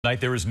Tonight,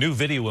 there is new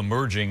video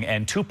emerging,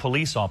 and 2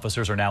 police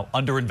officers are now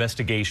under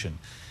investigation.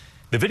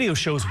 The video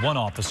shows one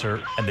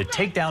officer and the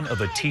takedown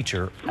of a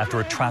teacher after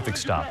a traffic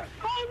stop,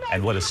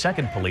 and what a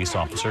second police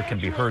officer can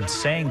be heard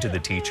saying to the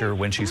teacher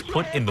when she's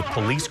put in the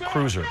police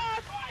cruiser.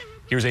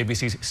 Here's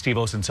ABC's Steve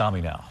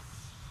Osunsami now.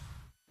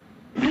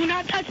 Do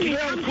not touch me.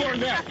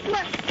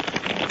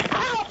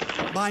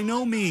 By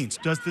no means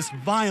does this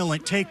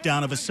violent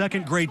takedown of a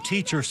second-grade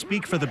teacher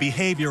speak for the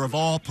behavior of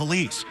all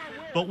police.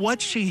 But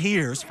what she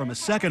hears from a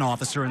second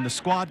officer in the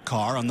squad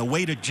car on the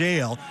way to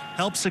jail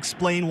helps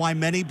explain why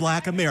many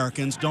black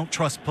Americans don't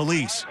trust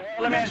police.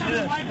 Let me ask you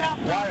this.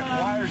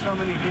 Why are so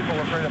many people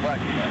afraid of black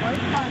people?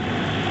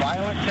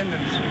 Violent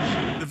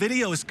tendencies. The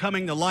video is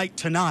coming to light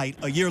tonight,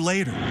 a year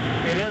later.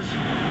 It is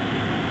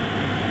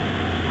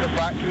the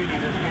black community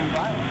that's being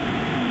violent.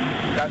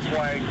 That's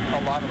why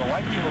a lot of the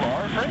white people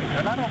are afraid,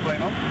 and I don't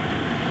blame them.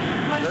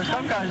 There's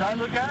some guys I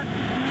look at,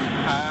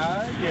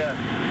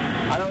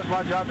 I know it's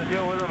my job to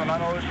deal with them, and I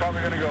know it's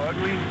probably going to go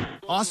ugly.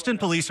 Austin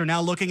police are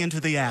now looking into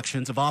the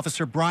actions of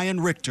Officer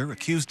Brian Richter,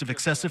 accused of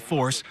excessive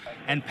force,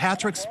 and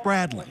Patrick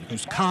Spradlin,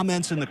 whose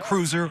comments in the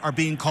cruiser are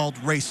being called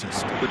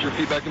racist. Put your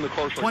feet back in the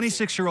car.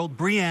 26-year-old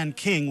Breanne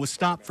King was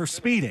stopped for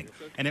speeding,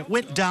 and it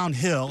went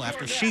downhill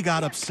after she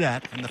got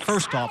upset and the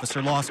first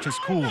officer lost his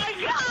cool.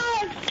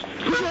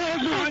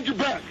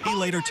 He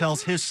later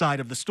tells his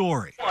side of the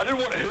story. I didn't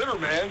want to hit her,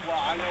 man.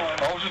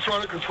 I was just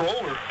trying to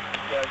control her.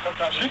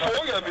 She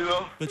swung at me,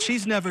 though. But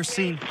she's never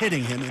seen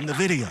hitting him in the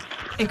video.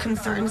 It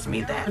concerns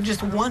me that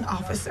just one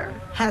officer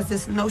has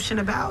this notion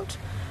about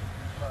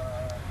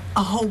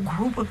a whole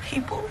group of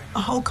people, a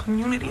whole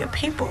community of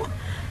people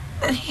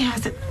that he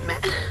hasn't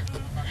met,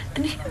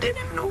 and he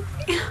didn't know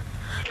me.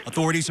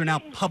 Authorities are now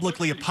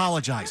publicly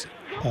apologizing.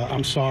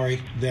 I'm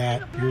sorry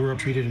that you were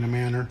treated in a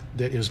manner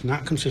that is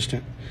not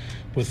consistent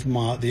with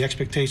the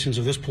expectations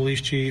of this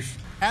police chief.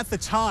 At the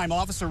time,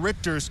 Officer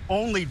Richter's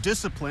only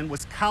discipline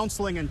was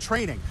counseling and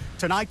training.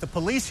 Tonight, the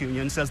police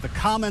union says the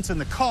comments in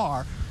the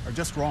car are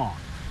just wrong.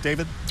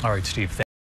 David? All right, Steve.